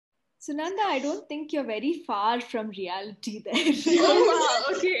Sunanda, I don't think you're very far from reality there. Oh,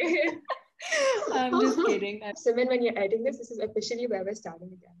 wow. Okay. I'm just kidding. Simon, when you're editing this is officially where we're starting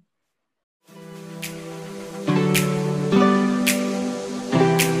again.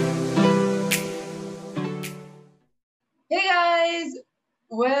 Hey guys,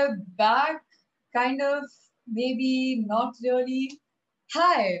 we're back. Kind of, maybe not really.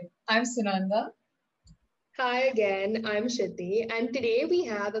 Hi, I'm Sunanda. Hi again, I'm Shruti, and today we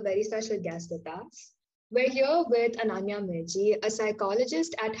have a very special guest with us. We're here with Ananya Mirji, a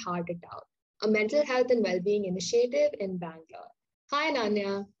psychologist at Heart It Out, a mental health and well-being initiative in Bangalore. Hi,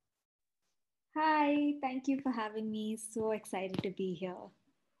 Ananya. Hi, thank you for having me. So excited to be here.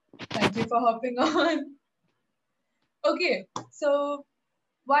 Thank you for hopping on. Okay, so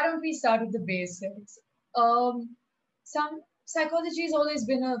why don't we start with the basics? Some psychology has always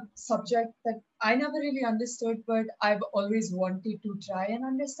been a subject that I never really understood, but I've always wanted to try and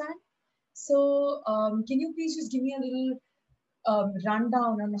understand. So, can you please just give me a little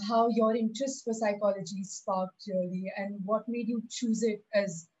rundown on how your interest for psychology sparked really, and what made you choose it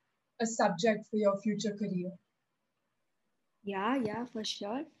as a subject for your future career? Yeah, for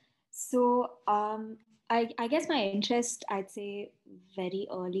sure. So, I guess my interest, I'd say very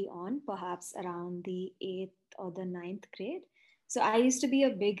early on, perhaps around the eighth or the ninth grade. So, I used to be a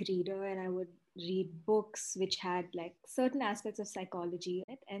big reader and I would read books which had like certain aspects of psychology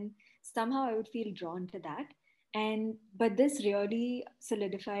in it, and somehow I would feel drawn to that. And but this really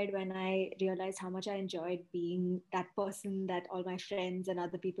solidified when I realized how much I enjoyed being that person that all my friends and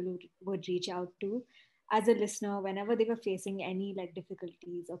other people would reach out to as a listener whenever they were facing any like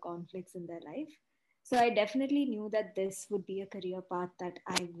difficulties or conflicts in their life. So I definitely knew that this would be a career path that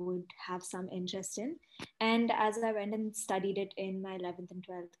I would have some interest in. And as I went and studied it in my 11th and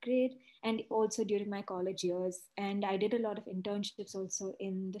 12th grade, and also during my college years, and I did a lot of internships also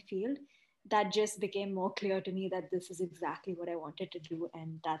in the field, that just became more clear to me that this is exactly what I wanted to do.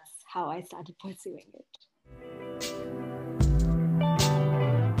 And that's how I started pursuing it.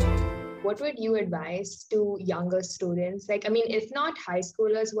 What would you advise to younger students? Like, I mean, if not high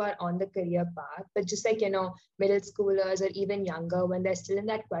schoolers who are on the career path, but just like, middle schoolers or even younger when they're still in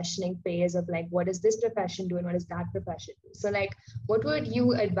that questioning phase of like, what does this profession do and what does that profession do? So, like, what would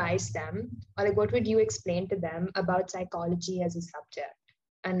you advise them or like, what would you explain to them about psychology as a subject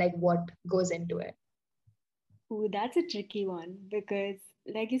and like what goes into it? Ooh, that's a tricky one because,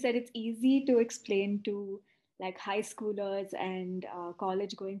 like you said, it's easy to explain to like high schoolers and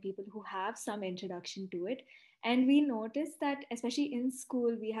college going people who have some introduction to it. And we notice that, especially in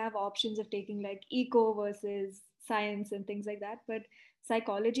school, we have options of taking like eco versus science and things like that. But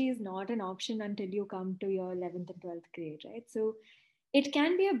psychology is not an option until you come to your 11th and 12th grade, right? So it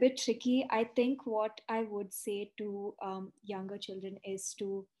can be a bit tricky. I think what I would say to younger children is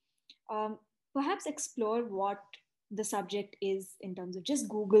to um, perhaps explore what the subject is in terms of just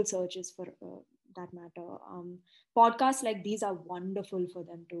Google searches for that matter. Podcasts like these are wonderful for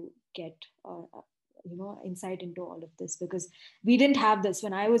them to get insight into all of this, because we didn't have this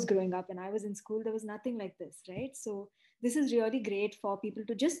when I was growing up and I was in school. There was nothing like this, right? So this is really great for people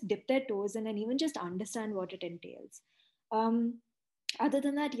to just dip their toes in and even just understand what it entails. um, Other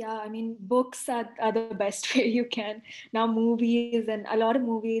than that, yeah, I mean, books are the best way you can. Now movies, and a lot of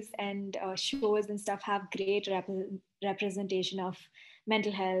movies and shows and stuff have great representation of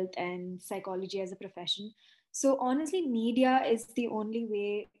mental health and psychology as a profession. So honestly, media is the only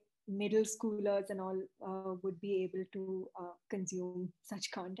way middle schoolers and all would be able to consume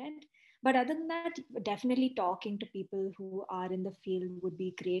such content. But other than that, definitely talking to people who are in the field would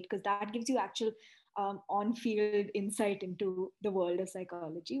be great, because that gives you actual on-field insight into the world of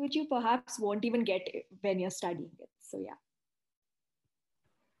psychology, which you perhaps won't even get when you're studying it. So yeah.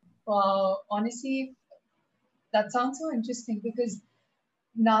 Honestly, that sounds so interesting because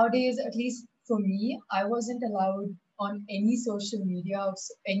nowadays, at least for me, I wasn't allowed on any social media of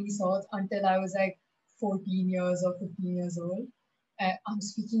any sort until I was like 14 years or 15 years old. I'm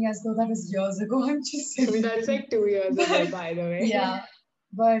speaking as though that was years ago. I'm just That's like 2 years ago, by the way. yeah,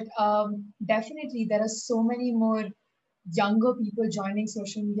 but definitely there are so many more younger people joining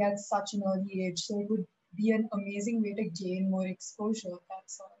social media at such an early age. So it would be an amazing way to gain more exposure.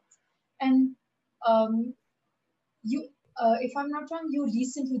 That's all. And um, you, if I'm not wrong, you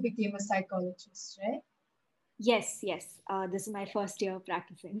recently became a psychologist, right? Yes. This is my first year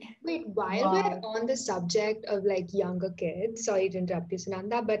practicing. Wait, while we're Wow. on the subject of like younger kids, sorry to interrupt you,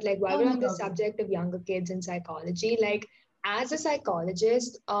 Sananda, but like while Oh, we're no on the problem. subject of younger kids and psychology, like as a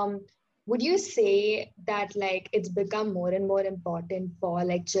psychologist, would you say that like it's become more and more important for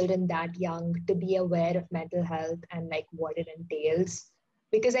like children that young to be aware of mental health and like what it entails?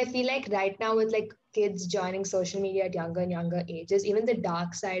 because I feel like right now with like kids joining social media at younger and younger ages, even the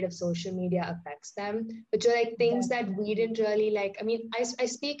dark side of social media affects them, which are like things that we didn't really like. I mean, I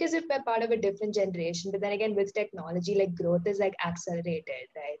speak as if we're part of a different generation, but then again, with technology, like growth is like accelerated,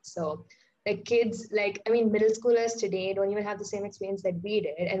 right? So like kids, like, I mean, middle schoolers today don't even have the same experience that we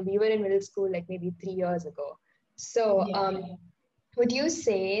did. And we were in middle school like maybe 3 years ago. So would you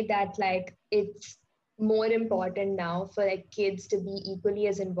say that like it's more important now for like kids to be equally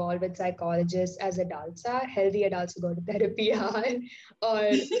as involved with psychologists as adults are, healthy adults who go to therapy are,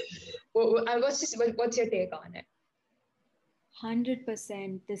 or what's your take on it?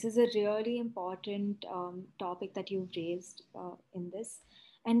 100%. This is a really important topic that you've raised in this.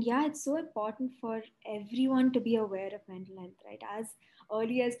 And yeah, it's so important for everyone to be aware of mental health, right? As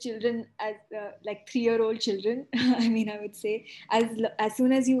early as children, as like 3-year-old children, I mean, I would say, as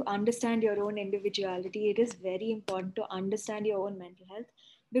soon as you understand your own individuality, it is very important to understand your own mental health,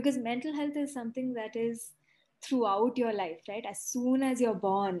 because mental health is something that is throughout your life, right? As soon as you're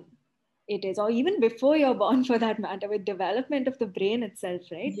born, it is, or even before you're born for that matter, with development of the brain itself,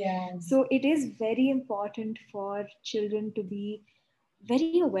 right? So it is very important for children to be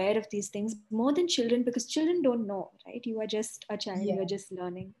very aware of these things, more than children, because children don't know, right? You are just a child, you're just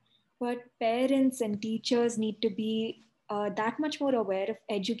learning. But parents and teachers need to be that much more aware of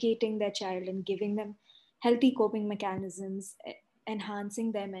educating their child and giving them healthy coping mechanisms,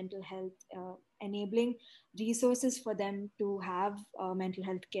 enhancing their mental health, enabling resources for them to have mental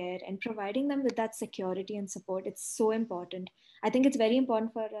health care, and providing them with that security and support. It's so important. I think it's very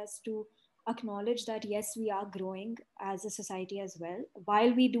important for us to acknowledge that yes, we are growing as a society as well.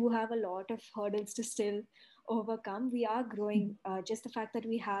 While we do have a lot of hurdles to still overcome, we are growing. Just the fact that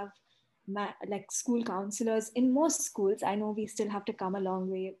we have like school counselors in most schools, I know we still have to come a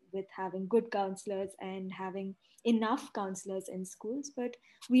long way with having good counselors and having enough counselors in schools, but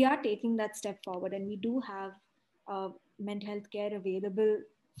we are taking that step forward, and we do have uh, mental health care available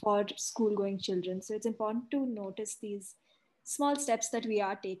for school going children. So it's important to notice these small steps that we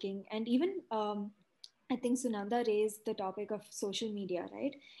are taking. And even I think Sunanda raised the topic of social media,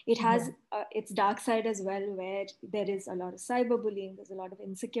 right? It has its dark side as well, where there is a lot of cyberbullying, there's a lot of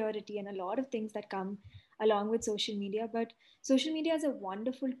insecurity, and a lot of things that come along with social media. But social media is a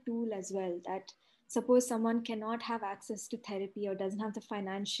wonderful tool as well. That suppose someone cannot have access to therapy, or doesn't have the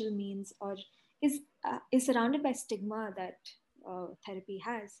financial means, or is surrounded by stigma that therapy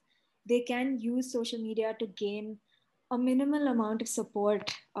has, they can use social media to gain a minimal amount of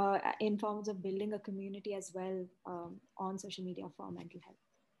support in forms of building a community as well on social media for mental health.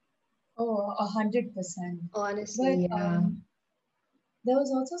 Oh, 100%. Honestly, But there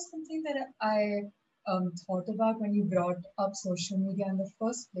was also something that I thought about when you brought up social media in the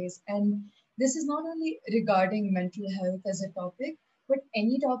first place. And this is not only regarding mental health as a topic, but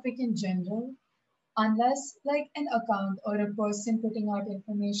any topic in general. Unless like an account or a person putting out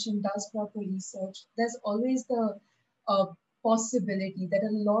information does proper research, there's always the uh, possibility that a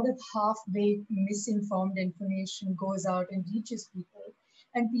lot of half-baked misinformed information goes out and reaches people,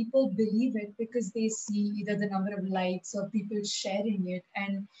 and people believe it because they see either the number of likes or people sharing it,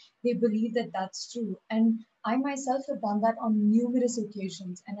 and they believe that that's true. And I myself have done that on numerous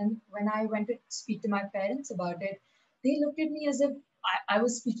occasions, and then when I went to speak to my parents about it, they looked at me as if I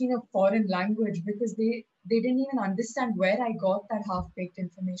was speaking a foreign language, because they didn't even understand where I got that half-baked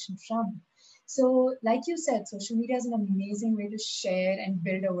information from. So, like you said, social media is an amazing way to share and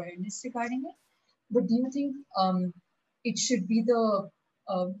build awareness regarding it. But do you think it should be the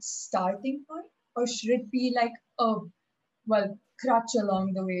starting point, or should it be like a crutch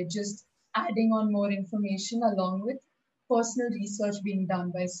along the way, just adding on more information along with personal research being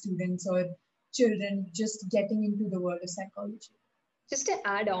done by students or children just getting into the world of psychology? just to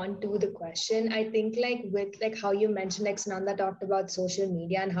add on to the question, I think like with like how you mentioned, like Sananda talked about social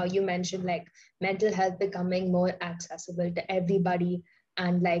media and how you mentioned like mental health becoming more accessible to everybody,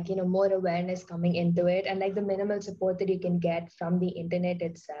 and like, you know, more awareness coming into it, and like the minimal support that you can get from the internet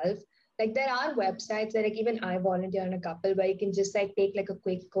itself. Like there are websites that like even I volunteer on a couple where you can just like take like a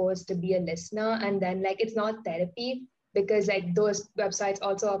quick course to be a listener, and then like it's not therapy, because like those websites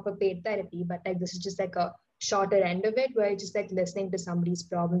also offer paid therapy, but like this is just like a shorter end of it, where you're just like listening to somebody's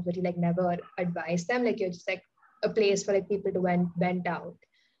problems, but you like never advise them. Like you're just like a place for like people to vent out.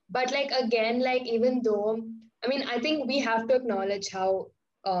 But like again, like even though, I mean, I think we have to acknowledge how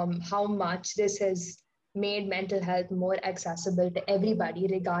much this has made mental health more accessible to everybody,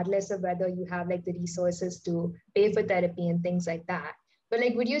 regardless of whether you have like the resources to pay for therapy and things like that. But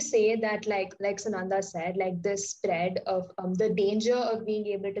like, would you say that like Sananda said, like this spread of the danger of being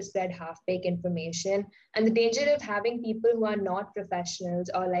able to spread half-baked information and the danger of having people who are not professionals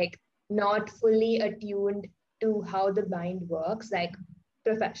or like not fully attuned to how the mind works, like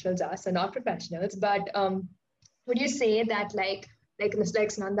professionals are, so not professionals, but would you say that like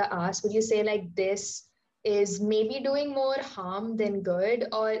Sananda asked, would you say like this is maybe doing more harm than good,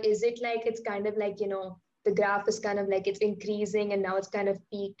 or is it like it's kind of like the graph is kind of like it's increasing and now it's kind of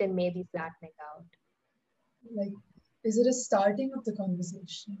peaked and maybe flattening out? Like, is it a starting of the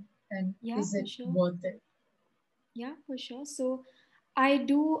conversation, and Yeah, is for it sure. worth it? Yeah, for sure. So I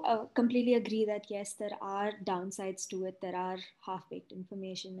do completely agree that yes, there are downsides to it. There are half-baked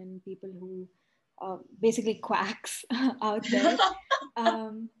information and people who basically quacks out there.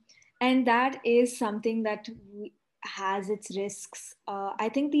 Um, and that is something that has its risks. I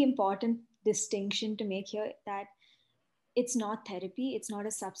think the important distinction to make here that it's not therapy, it's not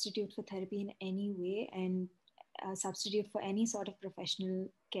a substitute for therapy in any way, and a substitute for any sort of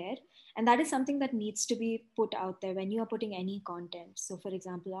professional care. And that is something that needs to be put out there when you are putting any content. So for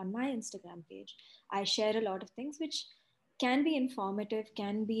example, on my Instagram page, I share a lot of things which can be informative,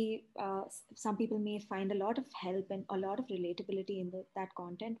 can be some people may find a lot of help and a lot of relatability in that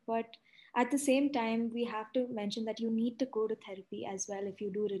content, but at the same time we have to mention that you need to go to therapy as well if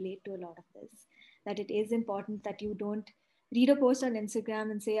you do relate to a lot of this, that it is important that you don't read a post on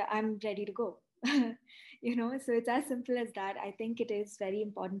Instagram and say I'm ready to go. So it's as simple as that. I think it is very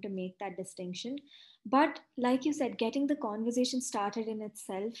important to make that distinction, but like you said, getting the conversation started in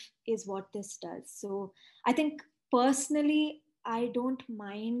itself is what this does. So I think personally, I don't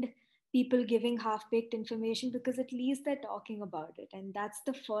mind people giving half baked information because at least they're talking about it. And that's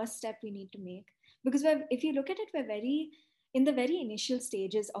the first step we need to make. Because if you look at it, we're very in the very initial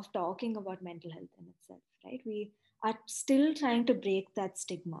stages of talking about mental health in itself, right? We are still trying to break that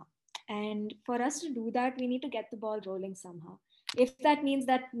stigma. And for us to do that, we need to get the ball rolling somehow. If that means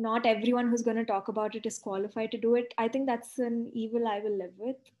that not everyone who's going to talk about it is qualified to do it, I think that's an evil I will live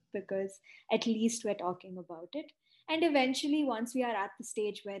with, because at least we're talking about it. And eventually, once we are at the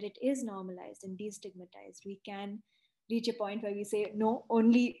stage where it is normalized and destigmatized, we can reach a point where we say, no,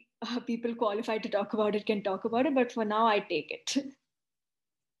 only people qualified to talk about it can talk about it. But for now, I take it.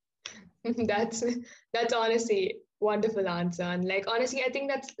 that's that's honestly wonderful answer, and like honestly I think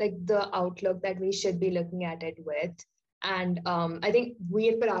that's like the outlook that we should be looking at it with. And I think we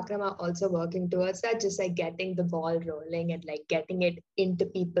at Parakram are also working towards that, just like getting the ball rolling and like getting it into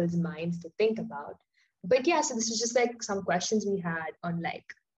people's minds to think about. But yeah, so this was just like some questions we had on like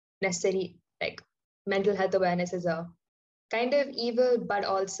necessary, like mental health awareness is a kind of evil, but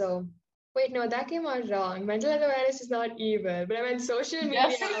also, wait, no, that came out wrong. Mental health awareness is not evil, but I meant social media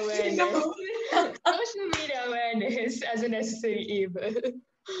Definitely awareness. no. Social media awareness as a necessary evil.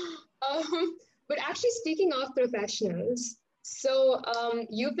 But actually, speaking of professionals, so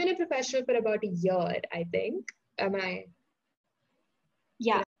you've been a professional for about a year, I think. Am I?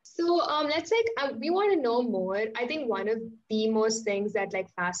 Yeah. So let's like we want to know more. I think one of the most things that like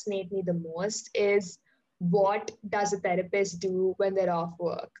fascinate me the most is what does a therapist do when they're off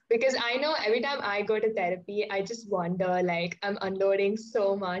work? Because I know every time I go to therapy, I just wonder like I'm unloading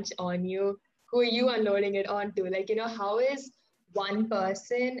so much on you. Who are you unloading it onto? Like, how is one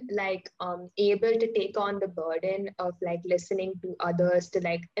person like able to take on the burden of like listening to others to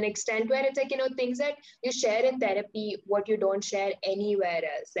like an extent where it's like, things that you share in therapy, what you don't share anywhere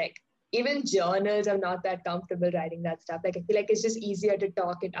else. Like even journals, I'm not that comfortable writing that stuff. Like I feel like it's just easier to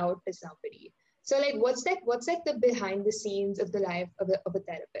talk it out to somebody. So like what's like the behind the scenes of the life of a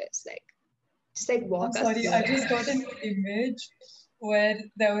therapist? Like just like I'm walk us sorry, through I it. just got an image where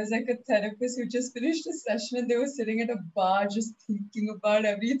there was like a therapist who just finished a session and they were sitting at a bar just thinking about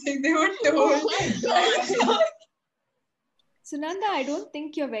everything they were told. Oh my god. Sunanda, I don't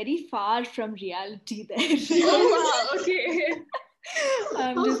think you're very far from reality there. Oh wow, okay.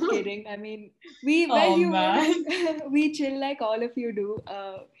 I'm just kidding. I mean, we're Oh man. humans. We chill like all of you do.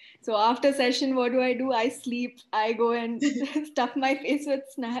 So after session, what do? I sleep. I go and stuff my face with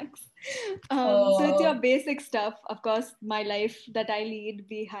snacks. So it's your Oh, basic stuff. Of course, my life that I lead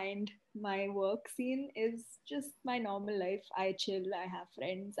behind my work scene is just my normal life. I chill. I have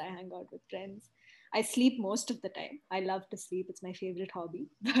friends. I hang out with friends. I sleep most of the time. I love to sleep. It's my favorite hobby.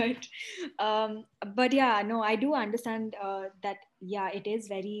 But yeah, no, I do understand that. Yeah, it is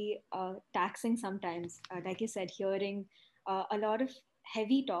very taxing sometimes. Like you said, hearing a lot of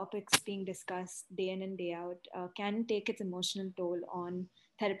heavy topics being discussed day in and day out can take its emotional toll on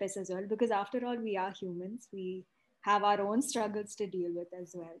therapists as well. Because after all, we are humans. We have our own struggles to deal with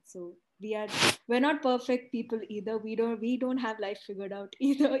as well. So we're not perfect people either. We don't have life figured out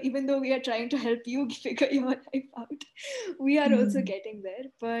either, even though we are trying to help you figure your life out. We are also Mhm. getting there,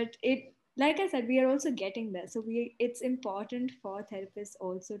 but it, like I said, we are also getting there. So it's important for therapists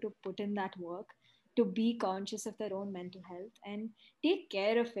also to put in that work, to be conscious of their own mental health and take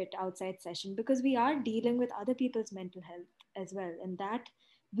care of it outside session, because we are dealing with other people's mental health as well, and that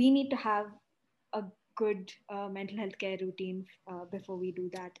we need to have a good mental health care routine before we do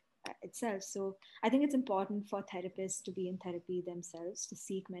that itself. So I think it's important for therapists to be in therapy themselves, to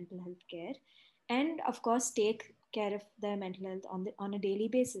seek mental health care, and of course take care of their mental health on a daily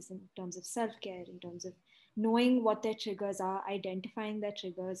basis, in terms of self-care, in terms of knowing what their triggers are, identifying their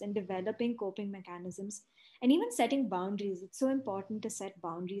triggers, and developing coping mechanisms, and even setting boundaries. It's so important to set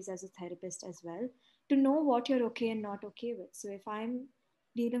boundaries as a therapist as well, to know what you're okay and not okay with. So if I'm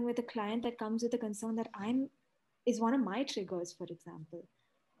dealing with a client that comes with a concern that I'm is one of my triggers, for example,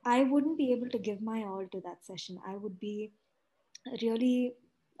 I wouldn't be able to give my all to that session. I would be really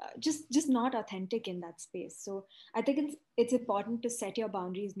just not authentic in that space. So I think it's important to set your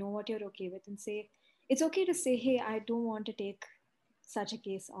boundaries, know what you're okay with, and say it's okay to say, hey, I don't want to take such a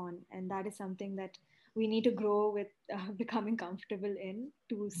case on. And that is something that we need to grow with, becoming comfortable in,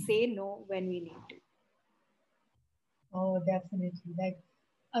 to say no when we need to. Oh, definitely. Like,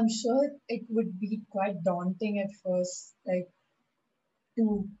 I'm sure it would be quite daunting at first, like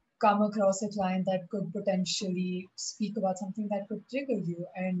to come across a client that could potentially speak about something that could trigger you,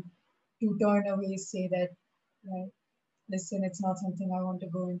 and to turn away, say that, like, listen, it's not something I want to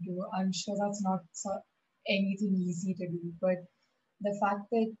go into. I'm sure that's not anything easy to do, but the fact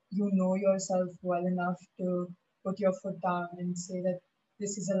that you know yourself well enough to put your foot down and say that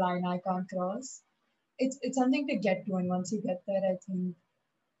this is a line I can't cross, it's something to get to, and once you get there, I think,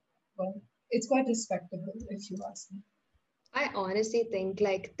 well, it's quite respectable if you ask me. I honestly think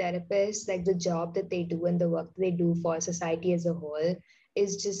like therapists, like the job that they do and the work they do for society as a whole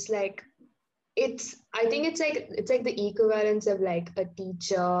is just like I think it's like the equivalence of like a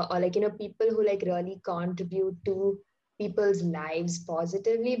teacher, or like, people who like really contribute to people's lives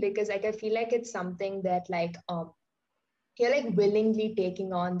positively, because like I feel like it's something that like you're like willingly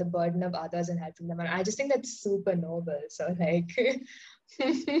taking on the burden of others and helping them. And I just think that's super noble. So like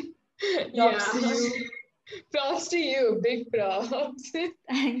Props to yeah. you. Props to you, big props.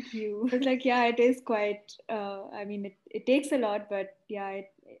 Thank you. It's like, yeah, it is quite, I mean, it takes a lot, but yeah,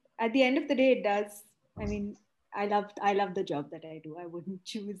 at the end of the day, it does. I mean, I love the job that I do. I wouldn't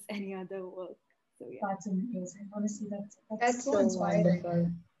choose any other work. So yeah. That's amazing. Honestly, that's That's so so inspiring.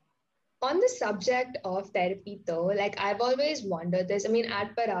 wonderful. On the subject of therapy though, like I've always wondered this. I mean,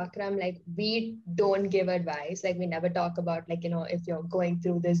 at Parakram, like we don't give advice. Like we never talk about like, if you're going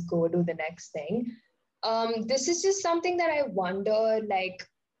through this, go do the next thing. This is just something that I wonder, like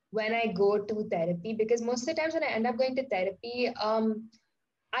when I go to therapy, because most of the times when I end up going to therapy,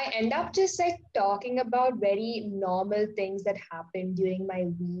 I end up just like talking about very normal things that happened during my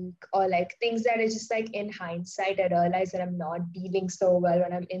week, or like things that is just like in hindsight, I realize that I'm not dealing so well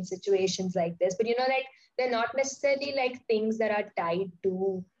when I'm in situations like this. But like they're not necessarily like things that are tied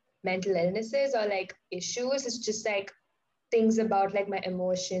to mental illnesses or like issues. It's just like things about like my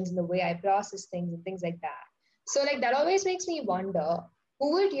emotions and the way I process things and things like that. So like that always makes me wonder,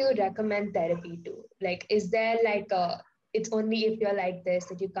 who would you recommend therapy to? Like, is there like a it's only if you're like this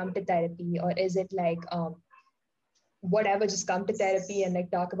that you come to therapy, or is it like whatever, just come to therapy and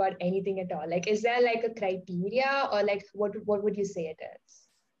like talk about anything at all? Like, is there like a criteria, or like what would you say it is?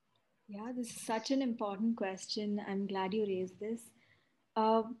 Yeah, this is such an important question. I'm glad you raised this.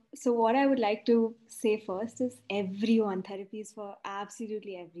 So, what I would like to say first is everyone, therapy is for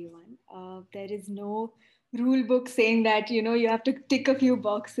absolutely everyone. There is no rule book saying that, you have to tick a few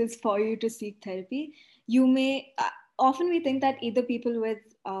boxes for you to seek therapy. You may, often we think that either people with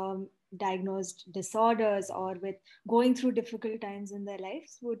diagnosed disorders or with going through difficult times in their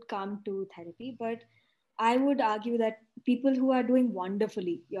lives would come to therapy. But I would argue that people who are doing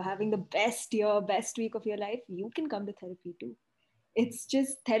wonderfully, you're having the best year, best week of your life, you can come to therapy too. It's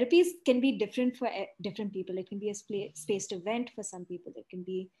just therapies can be different for different people. It can be a space to vent for some people. It can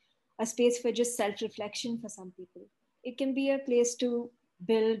be a space for just self-reflection for some people. It can be a place to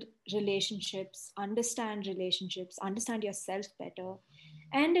build relationships, understand yourself better.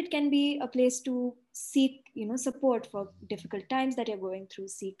 And it can be a place to seek, support for difficult times that you're going through,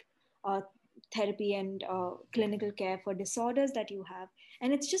 seek uh, therapy and clinical care for disorders that you have.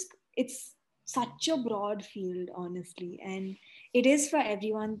 And it's such a broad field, honestly. And it is for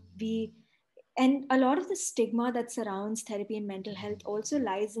everyone. And a lot of the stigma that surrounds therapy and mental health also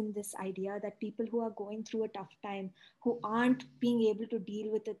lies in this idea that people who are going through a tough time, who aren't being able to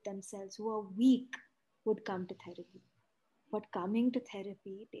deal with it themselves, who are weak, would come to therapy. But coming to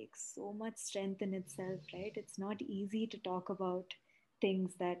therapy takes so much strength in itself, right? It's not easy to talk about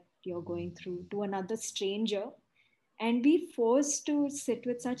things that you're going through to another stranger and be forced to sit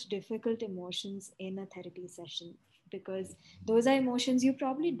with such difficult emotions in a therapy session, because those are emotions you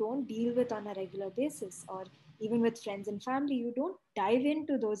probably don't deal with on a regular basis, or even with friends and family you don't dive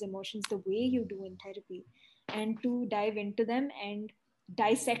into those emotions the way you do in therapy. And to dive into them and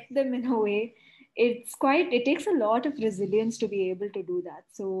dissect them in a way, it takes a lot of resilience to be able to do that.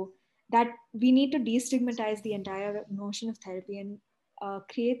 So that we need to destigmatize the entire notion of therapy and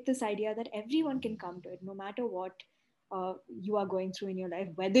create this idea that everyone can come to it no matter what you are going through in your life,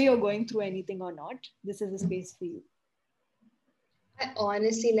 whether you're going through anything or not. This is a space for you. I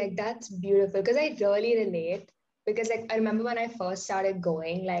honestly, like, that's beautiful because I really relate. Because like I remember when I first started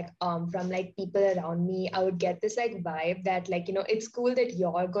going, like from like people around me, I would get this like vibe that like, it's cool that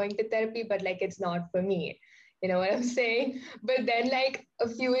you're going to therapy, but like it's not for me. You know what I'm saying? But then like a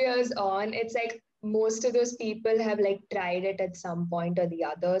few years on, it's like most of those people have like tried it at some point or the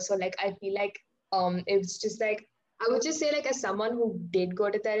other. So like I feel like it's just like I would just say like as someone who did go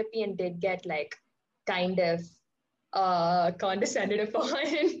to therapy and did get like kind of condescended upon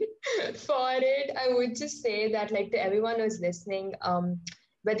for it, I would just say that like to everyone who's listening,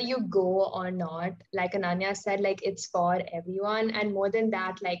 whether you go or not, like Ananya said, like it's for everyone, and more than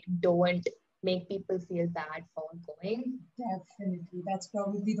that, like don't make people feel bad for going. Definitely. That's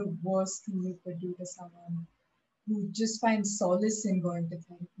probably the worst thing you could do to someone who just finds solace in going to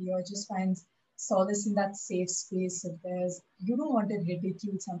therapy or just finds solace in that safe space of theirs. You don't want to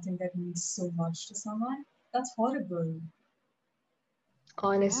ridicule something that means so much to someone. That's horrible. Yeah,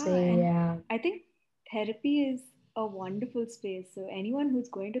 Honestly, and yeah. I think therapy is a wonderful space. So anyone who's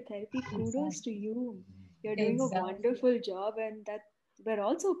going to therapy, kudos to Exactly. you. You're doing a Exactly. wonderful job, and that we're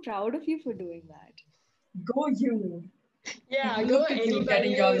also proud of you for doing that. Go you. Yeah, go Look at you getting anybody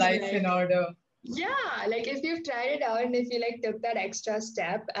your who's life in like, order. yeah, like if you've tried it out and if you like took that extra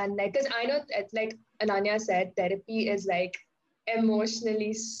step and like, because I know it's like Ananya said, therapy is like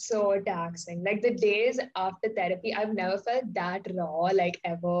emotionally so taxing. Like the days after therapy, I've never felt that raw, like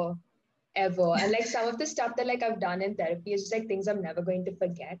ever. And like some of the stuff that like I've done in therapy is just like things I'm never going to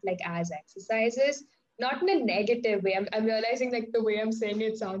forget, like as exercises. Not in a negative way. I'm realizing like the way I'm saying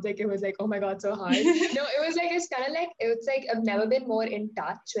it sounds like it was like, oh my God, so hard. No, it was like, it's kind of like, it's like I've never been more in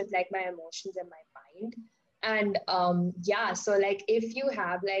touch with like my emotions and my mind. And yeah, so like if you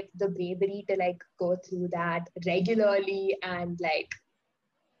have like the bravery to like go through that regularly and like,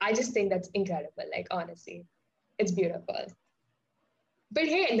 I just think that's incredible. Like honestly, it's beautiful. But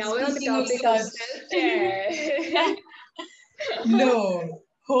hey, now we're on the Speaking of topic of such, self-care. no,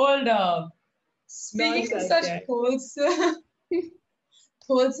 hold up. Not Speaking of such self-care.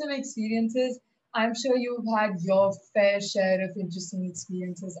 wholesome experiences, I'm sure you've had your fair share of interesting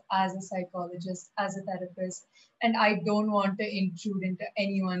experiences as a psychologist, as a therapist, and I don't want to intrude into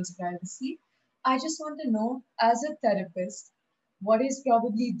anyone's privacy. I just want to know, as a therapist, what is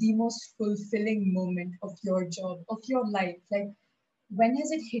probably the most fulfilling moment of your job, of your life? Like, when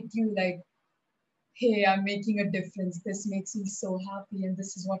has it hit you like, hey, I'm making a difference. This makes me so happy, and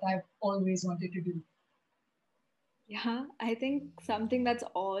this is what I've always wanted to do. Yeah, I think something that's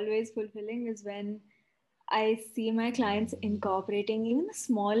always fulfilling is when I see my clients incorporating even the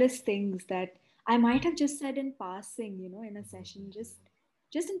smallest things that I might have just said in passing, in a session,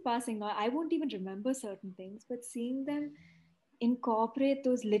 just in passing. Now, I won't even remember certain things, but seeing them incorporate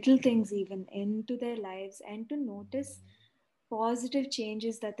those little things even into their lives and to notice positive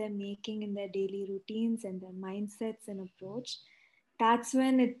changes that they're making in their daily routines and their mindsets and approach, that's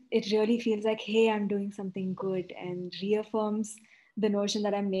when it really feels like, hey, I'm doing something good, and reaffirms the notion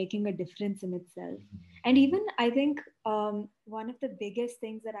that I'm making a difference in itself. And even I think one of the biggest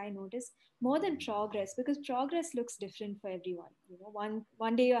things that I notice more than progress, because progress looks different for everyone.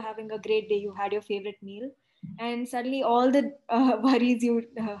 One day you're having a great day, you had your favorite meal, and suddenly all the worries you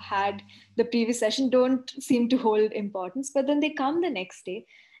had the previous session don't seem to hold importance, but then they come the next day.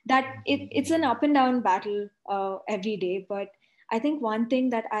 It's an up and down battle every day. But I think one thing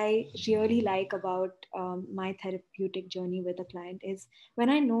that I really like about my therapeutic journey with a client is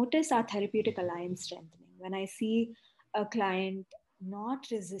when I notice our therapeutic alliance strengthening, when I see a client not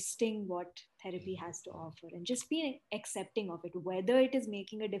resisting what therapy has to offer and just being accepting of it, whether it is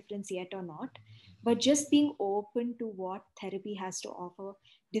making a difference yet or not, but just being open to what therapy has to offer,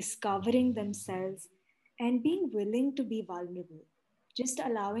 discovering themselves, and being willing to be vulnerable, just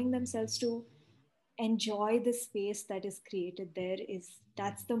allowing themselves to enjoy the space that is created there,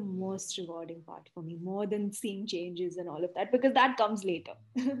 that's the most rewarding part for me, more than seeing changes and all of that, because that comes later.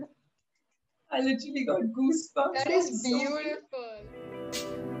 I literally got goosebumps. That That is was so beautiful.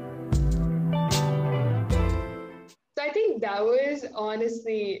 So I think that was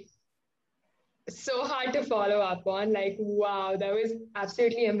honestly so hard to follow up on. Like, wow, that was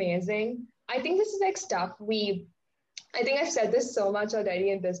absolutely amazing. I think this is like stuff I think I've said this so much already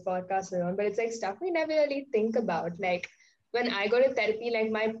in this podcast alone, but it's like stuff we never really think about. Like, when I go to therapy,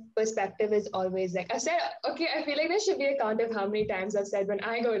 like my perspective is always like, I said, okay, I feel like there should be a count of how many times I've said when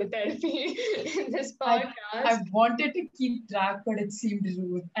I go to therapy in this I podcast. wanted to keep track, but it seemed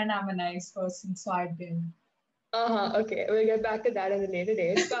rude. And I'm a nice person, so I didn't. Okay, we'll get back to that in a later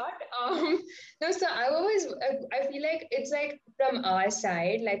date. But no, so I feel like it's like from our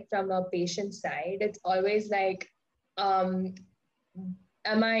side, like from a patient side, it's always like, um,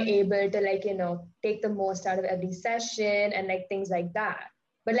 am I able to like, take the most out of every session and like things like that.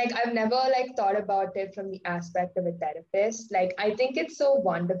 But like I've never like thought about it from the aspect of a therapist. Like I think it's so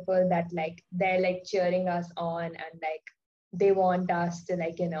wonderful that like they're like cheering us on and like they want us to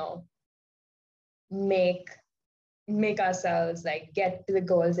like, make make ourselves like get to the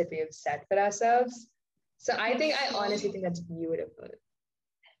goals that we have set for ourselves. So For I honestly sure. think that's beautiful.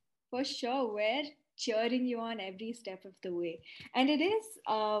 For sure, we're cheering you on every step of the way. And it is,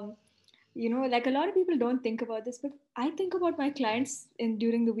 like a lot of people don't think about this, but I think about my clients in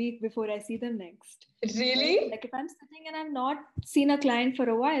during the week before I see them next. Right? Really? Like if I'm sitting and I've not seen a client for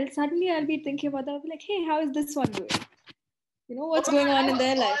a while, suddenly I'll be thinking about that. I'll be like, hey, how is this one doing? Oh What's my going God, on in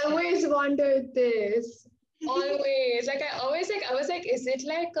their life I've now? always wondered this. Always. Like I was like, is it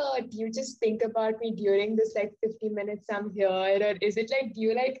like do you just think about me during this like 50 minutes I'm here? Or is it like do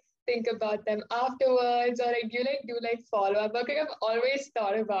you like think about them afterwards? Or like do you like do like follow-up? Like I've always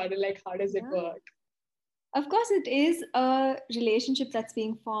thought about it, like how does it Yeah. work? Of course, it is a relationship that's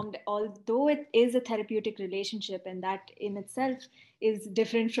being formed, although it is a therapeutic relationship, and that in itself is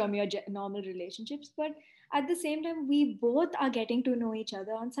different from your normal relationships. But at the same time, we both are getting to know each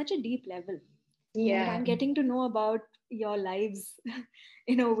other on such a deep level. And Yeah. I'm getting to know about your lives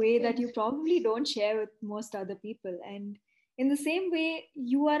in a way that you probably don't share with most other people. And in the same way,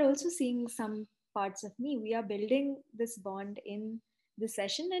 you are also seeing some parts of me. We are building this bond in this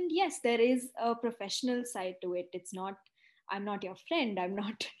session. And yes, there is a professional side to it. It's not, I'm not your friend, I'm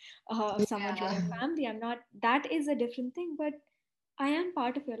not someone from Yeah. your family, I'm not, that is a different thing. But I am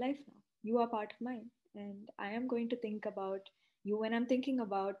part of your life now. You are part of mine. And I am going to think about you when I'm thinking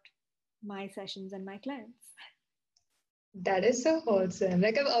about my sessions and my clients. That is so wholesome.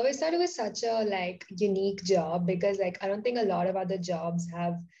 Like I've always thought it was such a like unique job because like I don't think a lot of other jobs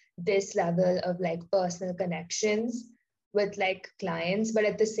have this level of like personal connections with like clients, but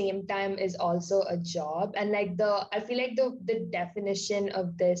at the same time is also a job. And like I feel like the definition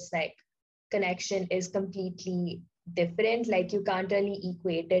of this like connection is completely different. Like you can't really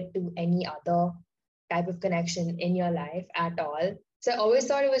equate it to any other type of connection in your life at all. So I always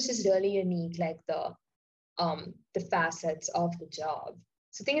thought it was just really unique, like the facets of the job.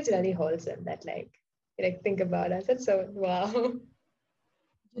 So I think it's really wholesome that like think about us. That's so wow.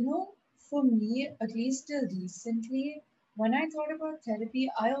 You know, for me, at least till recently, when I thought about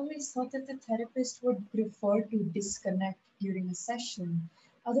therapy, I always thought that the therapist would prefer to disconnect during a session.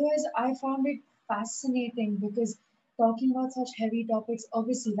 Otherwise, I found it fascinating because talking about such heavy topics,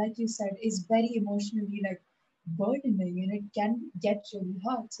 obviously, like you said, is very emotionally like burdening and it can get really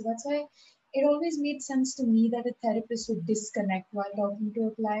hard. So that's why it always made sense to me that a therapist would disconnect while talking to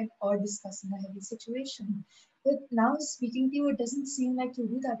a client or discussing a heavy situation. But now speaking to you, it doesn't seem like you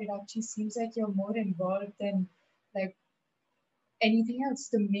do that. It actually seems like you're more involved than like anything else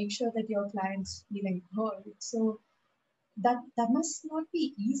to make sure that your client's feeling heard. So that must not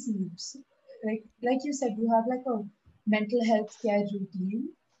be easy. So, like you said, you have like a mental health care routine.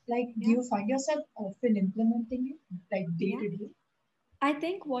 Like, do Yeah, you find yourself often implementing it like day yeah. to day? I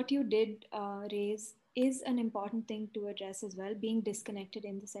think what you did raise is an important thing to address as well, being disconnected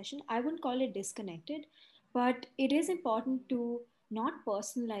in the session. I wouldn't call it disconnected, but it is important to not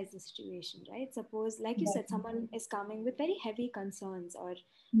personalize the situation, right? Suppose, like you said, someone Definitely. is coming with very heavy concerns or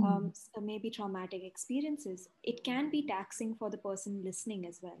Hmm. maybe traumatic experiences. It can be taxing for the person listening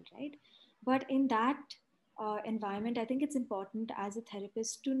as well, right? But in that environment, I think it's important as a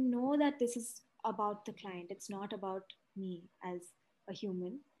therapist to know that this is about the client. It's not about me as a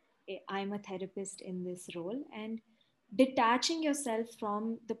human. I'm a therapist in this role, and detaching yourself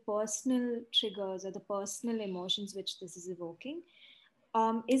from the personal triggers or the personal emotions which this is evoking,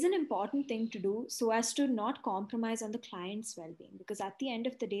 is an important thing to do so as to not compromise on the client's well-being, because at the end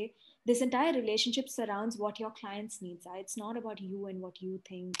of the day, this entire relationship surrounds what your client's needs are. It's not about you and what you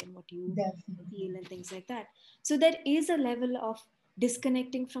think and what you Definitely. feel and things like that. So there is a level of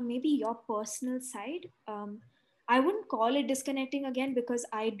disconnecting from maybe your personal side. I wouldn't call it disconnecting again, because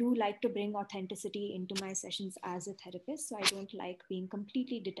I do like to bring authenticity into my sessions as a therapist. So I don't like being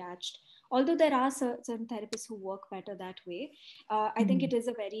completely detached, although there are certain therapists who work better that way. I think it is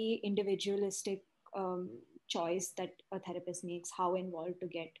a very individualistic choice that a therapist makes, how involved to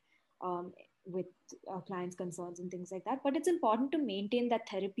get um, with clients' concerns and things like that. But it's important to maintain that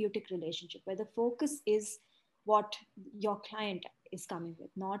therapeutic relationship where the focus is what your client is coming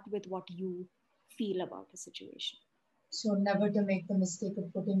with, not with what you feel about the situation. So never to make the mistake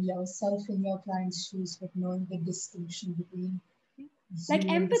of putting yourself in your client's shoes, but knowing the distinction between Like you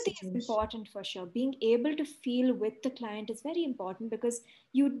and the empathy is situation. important for sure. Being able to feel with the client is very important, because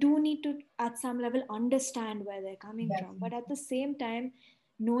you do need to at some level understand where they're coming from, but at Definitely. the same time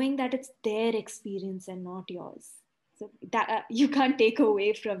knowing that it's their experience and not yours, so that you can't take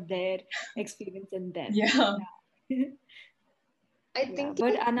away from their experience and them. Yeah. Yeah. I Yeah, think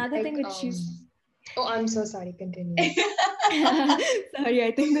but another like thing which is oh, I'm so sorry, continue. sorry,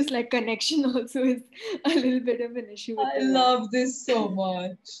 I think this like connection also is a little bit of an issue with I the WAP. love this so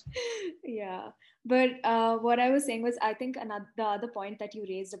much. Yeah, but what I was saying was, I think the other point that you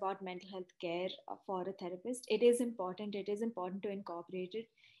raised about mental health care for a therapist, it is important. It is important to incorporate it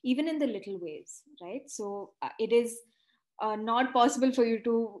even in the little ways, right? So it is not possible for you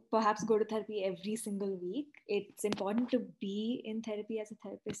to perhaps go to therapy every single week. It's important to be in therapy as a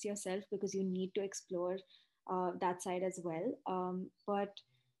therapist yourself, because you need to explore that side as well. But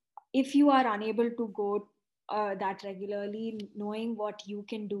if you are unable to go that regularly, knowing what you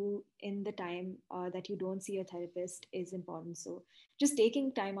can do in the time that you don't see a therapist is important. So just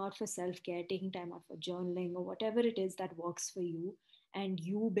taking time out for self-care, taking time out for journaling, or whatever it is that works for you and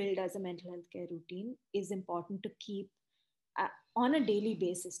you build as a mental health care routine is important to keep on a daily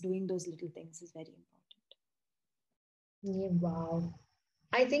basis. Doing those little things is very important. Yeah, wow.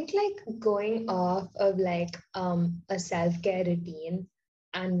 I think like going off of like a self-care routine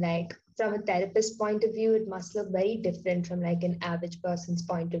and like from a therapist point of view, it must look very different from like an average person's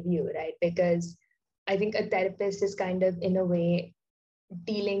point of view, right? Because I think a therapist is kind of in a way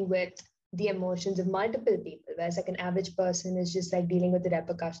dealing with the emotions of multiple people, whereas like an average person is just like dealing with the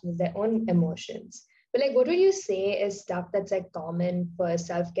repercussions of their own emotions. But like what would you say is stuff that's like common for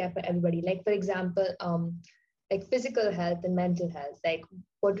self-care for everybody? Like for example, like physical health and mental health, like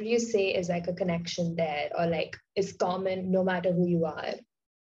what would you say is like a connection there or like is common no matter who you are?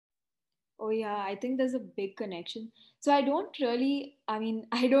 Oh, yeah, I think there's a big connection. So I don't really, I mean,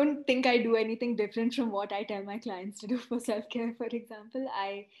 I don't think I do anything different from what I tell my clients to do for self care, for example.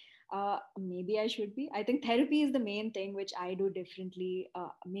 Maybe I should be. I think therapy is the main thing which I do differently.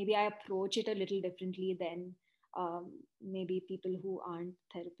 Maybe I approach it a little differently than maybe people who aren't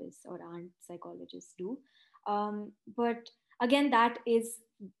therapists or aren't psychologists do. But again, that is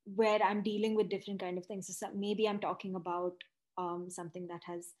where I'm dealing with different kind of things. So maybe I'm talking about something that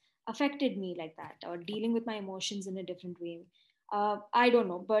has affected me like that, or dealing with my emotions in a different way. I don't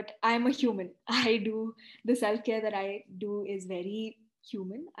know, but I'm a human. I do the self care that I do is very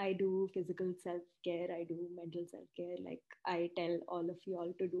human. I do physical self care, I do mental self care, like I tell all of you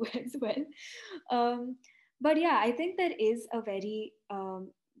all to do as well. Um, but yeah, I think there is a very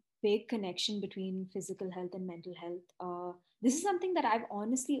big connection between physical health and mental health. This is something that I've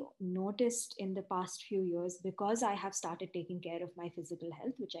honestly noticed in the past few years, because I have started taking care of my physical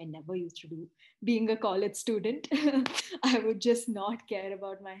health, which I never used to do. Being a college student, I would just not care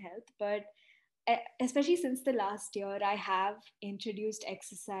about my health. But especially since the last year, I have introduced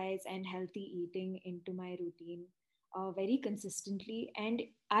exercise and healthy eating into my routine very consistently. And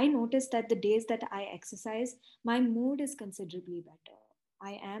I noticed that the days that I exercise, my mood is considerably better.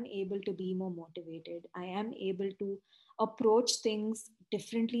 I am able to be more motivated. I am able to approach things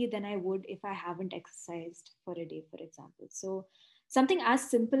differently than I would if I haven't exercised for a day, for example. So, something as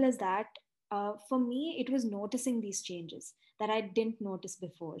simple as that, for me, it was noticing these changes that I didn't notice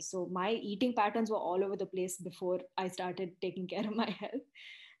before. So, my eating patterns were all over the place before I started taking care of my health.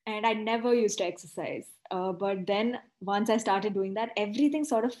 And I never used to exercise. But then once I started doing that, everything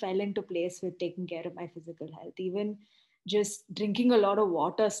sort of fell into place with taking care of my physical health. Even just drinking a lot of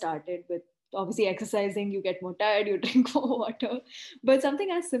water started with, obviously exercising, you get more tired, you drink more water. But something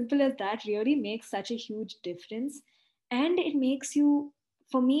as simple as that really makes such a huge difference. And it makes you,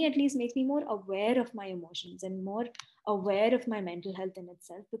 for me at least, makes me more aware of my emotions and more aware of my mental health in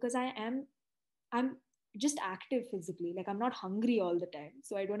itself, because I'm just active physically. Like I'm not hungry all the time.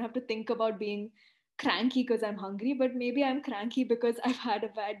 So I don't have to think about being cranky because I'm hungry, but maybe I'm cranky because I've had a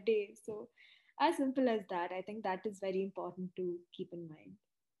bad day. So as simple as that, I think that is very important to keep in mind.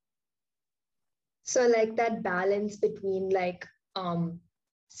 So like that balance between like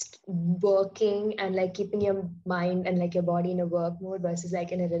working and like keeping your mind and like your body in a work mode versus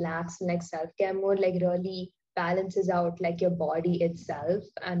like in a relaxed and like self-care mode, like really balances out like your body itself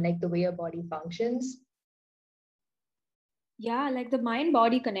and like the way your body functions. Yeah, like the mind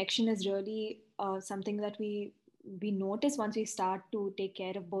body connection is really something that we notice once we start to take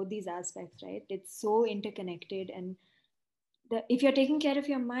care of both these aspects, right? It's so interconnected, and if you're taking care of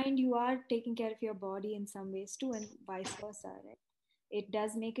your mind, you are taking care of your body in some ways too, and vice versa, right? It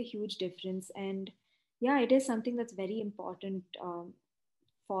does make a huge difference, and yeah, it is something that's very important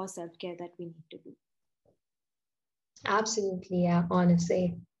for self-care that we need to do. Absolutely, yeah,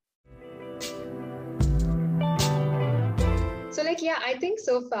 honestly. So, like, yeah, I think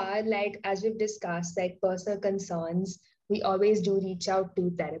so far, like, as we've discussed, like personal concerns, we always do reach out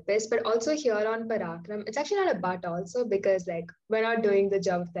to therapists, but also here on Parakram, it's actually not a but also because, like, we're not doing the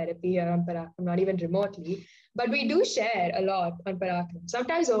job of therapy here on Parakram, not even remotely, but we do share a lot on Parakram,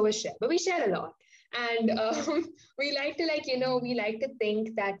 sometimes overshare, but we share a lot. And we like to, like, we like to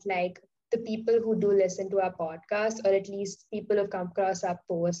think that, like, the people who do listen to our podcast, or at least people who've come across our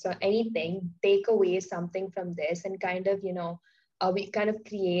posts or anything, take away something from this and kind of, we kind of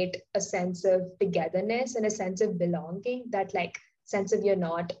create a sense of togetherness and a sense of belonging, that like sense of you're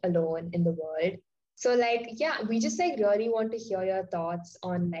not alone in the world. So like, yeah, we just like really want to hear your thoughts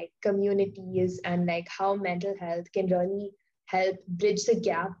on like communities and like how mental health can really help bridge the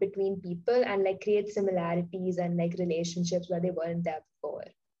gap between people and like create similarities and like relationships where they weren't there before.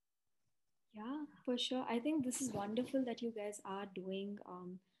 Yeah, for sure. I think this is wonderful that you guys are doing,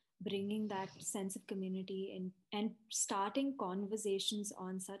 bringing that sense of community in and starting conversations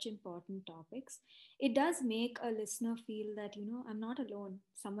on such important topics. It does make a listener feel that, I'm not alone.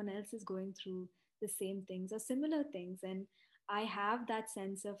 Someone else is going through the same things or similar things. And I have that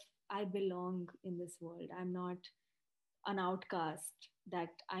sense of I belong in this world. I'm not an outcast that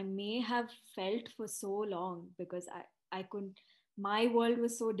I may have felt for so long because I couldn't, my world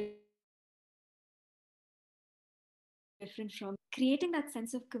was so different from creating that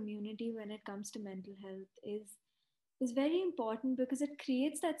sense of community when it comes to mental health is very important because it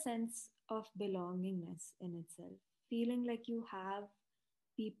creates that sense of belongingness in itself, feeling like you have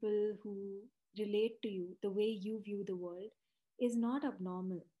people who relate to you the way you view the world is not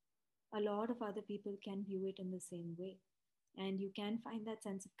abnormal. A lot of other people can view it in the same way, and you can find that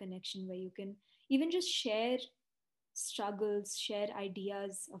sense of connection where you can even just share struggles, share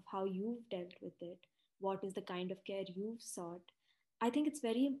ideas of how you've dealt with it, what is the kind of care you've sought. I think it's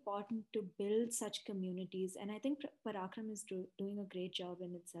very important to build such communities, and I think Parakram is doing a great job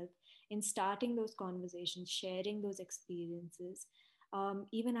in itself in starting those conversations, sharing those experiences.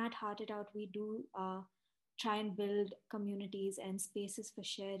 Even at Heart It Out, we do try and build communities and spaces for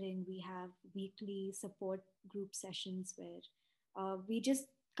sharing. We have weekly support group sessions where we just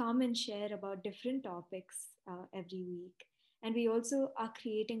come and share about different topics every week. And we also are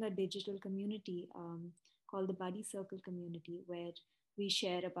creating a digital community called the Buddy Circle community, where we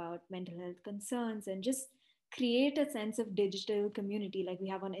share about mental health concerns and just create a sense of digital community like we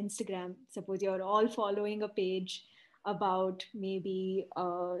have on Instagram. Suppose you're all following a page about maybe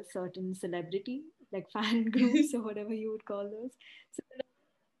a certain celebrity, like fan groups or whatever you would call those.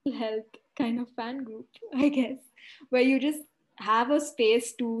 So health kind of fan group, I guess, where you just have a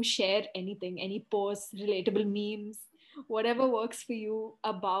space to share anything, any posts, relatable memes, whatever works for you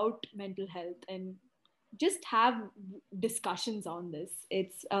about mental health, and just have discussions on this.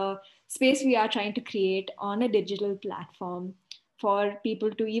 It's a space we are trying to create on a digital platform for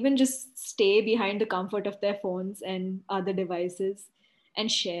people to even just stay behind the comfort of their phones and other devices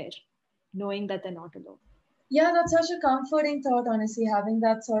and share, knowing that they're not alone. Yeah, that's such a comforting thought, honestly, having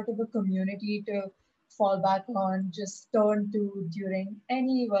that sort of a community to fall back on, just turn to during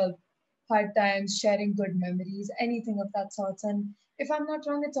any, well, hard times, sharing good memories, anything of that sort. And if I'm not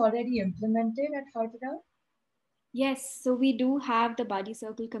wrong, it's already implemented at Heart It Out. Yes, so we do have the Buddy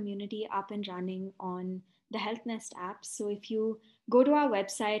Circle community up and running on the Health Nest app. So if you go to our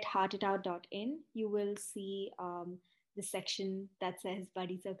website, heartitout.in, you will see the section that says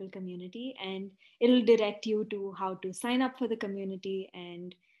Buddy Circle community, and it'll direct you to how to sign up for the community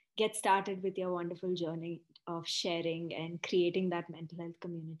and get started with your wonderful journey of sharing and creating that mental health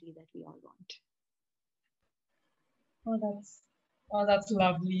community that we all want. Oh, that's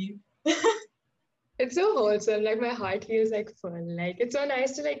lovely. It's so wholesome. Like my heart feels like fun. Like it's so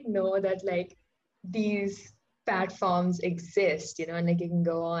nice to like know that like these platforms exist, and like you can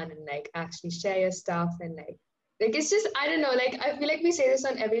go on and like actually share your stuff and like it's just, I don't know, like I feel like we say this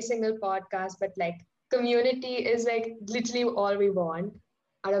on every single podcast, but like community is like literally all we want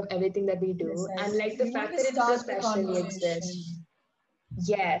out of everything that we do. And Precisely. like the We want fact to that it start the professionally exists. conversation.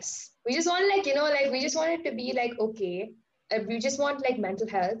 Yes. We just want like, like we just want it to be like, okay. We just want like mental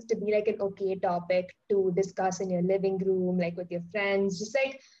health to be like an okay topic to discuss in your living room, like with your friends, just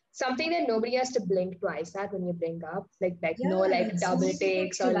like something that nobody has to blink twice at when you bring up, like no Yeah, like like so double many people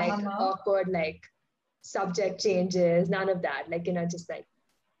takes or like clamor. awkward like subject changes, none of that. Like, just like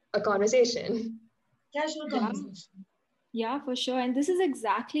a conversation. Casual Yeah. conversation. Yeah, for sure. And this is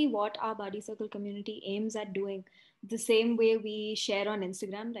exactly what our Buddy Circle community aims at doing. The same way we share on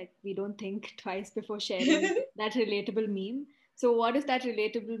Instagram, like we don't think twice before sharing that relatable meme. So, what if that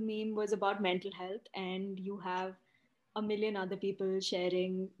relatable meme was about mental health and you have a million other people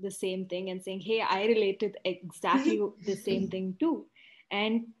sharing the same thing and saying, hey, I related exactly the same thing too.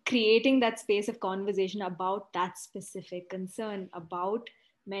 And creating that space of conversation about that specific concern, about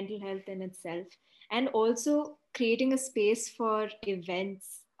mental health in itself, and also creating a space for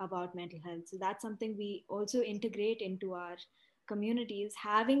events about mental health. So that's something we also integrate into our communities,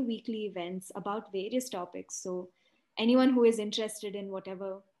 having weekly events about various topics. So anyone who is interested in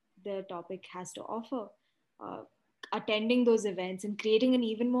whatever the topic has to offer, uh, attending those events and creating an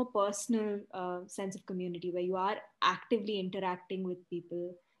even more personal sense of community where you are actively interacting with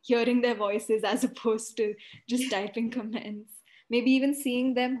people, hearing their voices as opposed to just typing comments, maybe even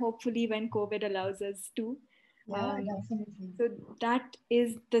seeing them, hopefully, when COVID allows us to. Yeah, Um, definitely. so that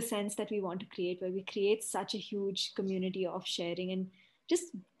is the sense that we want to create, where we create such a huge community of sharing and just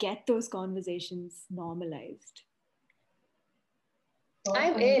get those conversations normalized.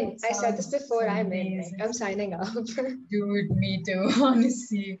 I'm Perfect. in. That I said this sounds before. I'm in. Like, amazing. I'm signing up. Dude, me too,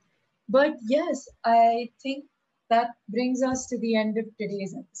 honestly. But yes, I think that brings us to the end of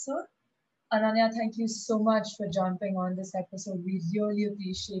today's episode. Ananya, thank you so much for jumping on this episode. We really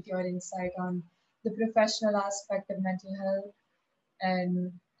appreciate your insight on the professional aspect of mental health.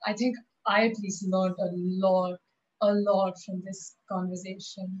 And I think I at least learned a lot from this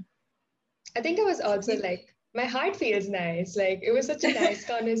conversation. I think it was So also like my heart feels nice. Like it was such a nice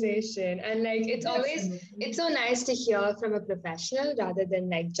conversation. And like definitely. it's so nice to hear from a professional rather than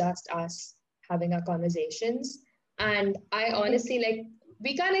like just us having our conversations. And I honestly like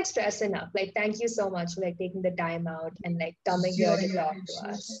we can't express enough. Like thank you so much for like taking the time out and like coming here to Really talk to appreciate it.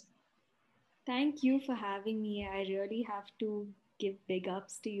 us. Thank you for having me. I really have to give big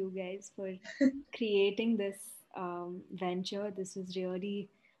ups to you guys for creating this venture. This was really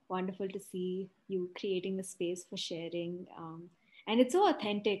wonderful to see you creating a space for sharing. And it's so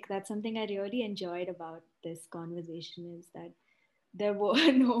authentic. That's something I really enjoyed about this conversation is that there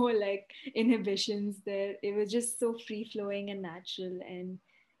were no like inhibitions there. It was just so free flowing and natural. And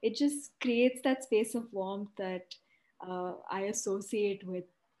it just creates that space of warmth that I associate with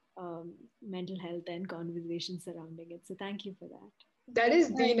mental health and conversations surrounding it. So thank you for that. That is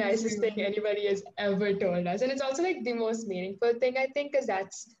the Thank nicest thing you. anybody has ever told us. And it's also like the most meaningful thing, I think, because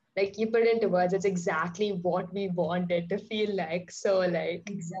that's like you put it into words, it's exactly what we wanted to feel like. So, like,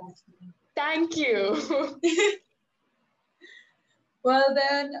 Exactly. thank you. Well,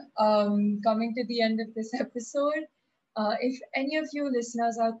 then, coming to the end of this episode, if any of you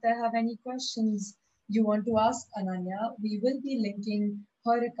listeners out there have any questions you want to ask Ananya, we will be linking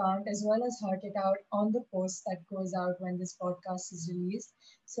her account as well as Heart It Out on the post that goes out when this podcast is released.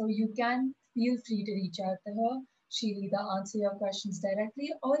 So you can feel free to reach out to her. She'll either answer your questions directly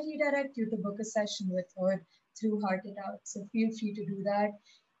or redirect you to book a session with her through Heart It Out. So feel free to do that.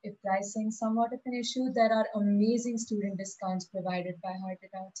 If pricing is somewhat of an issue, there are amazing student discounts provided by Heart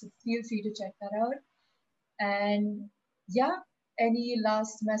It Out. So feel free to check that out. And yeah, any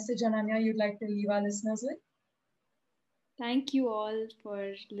last message, Ananya, you'd like to leave our listeners with? Thank you all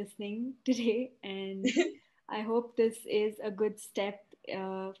for listening today. And I hope this is a good step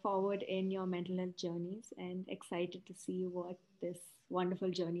forward in your mental health journeys and excited to see what this wonderful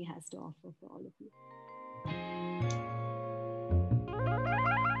journey has to offer for all of you.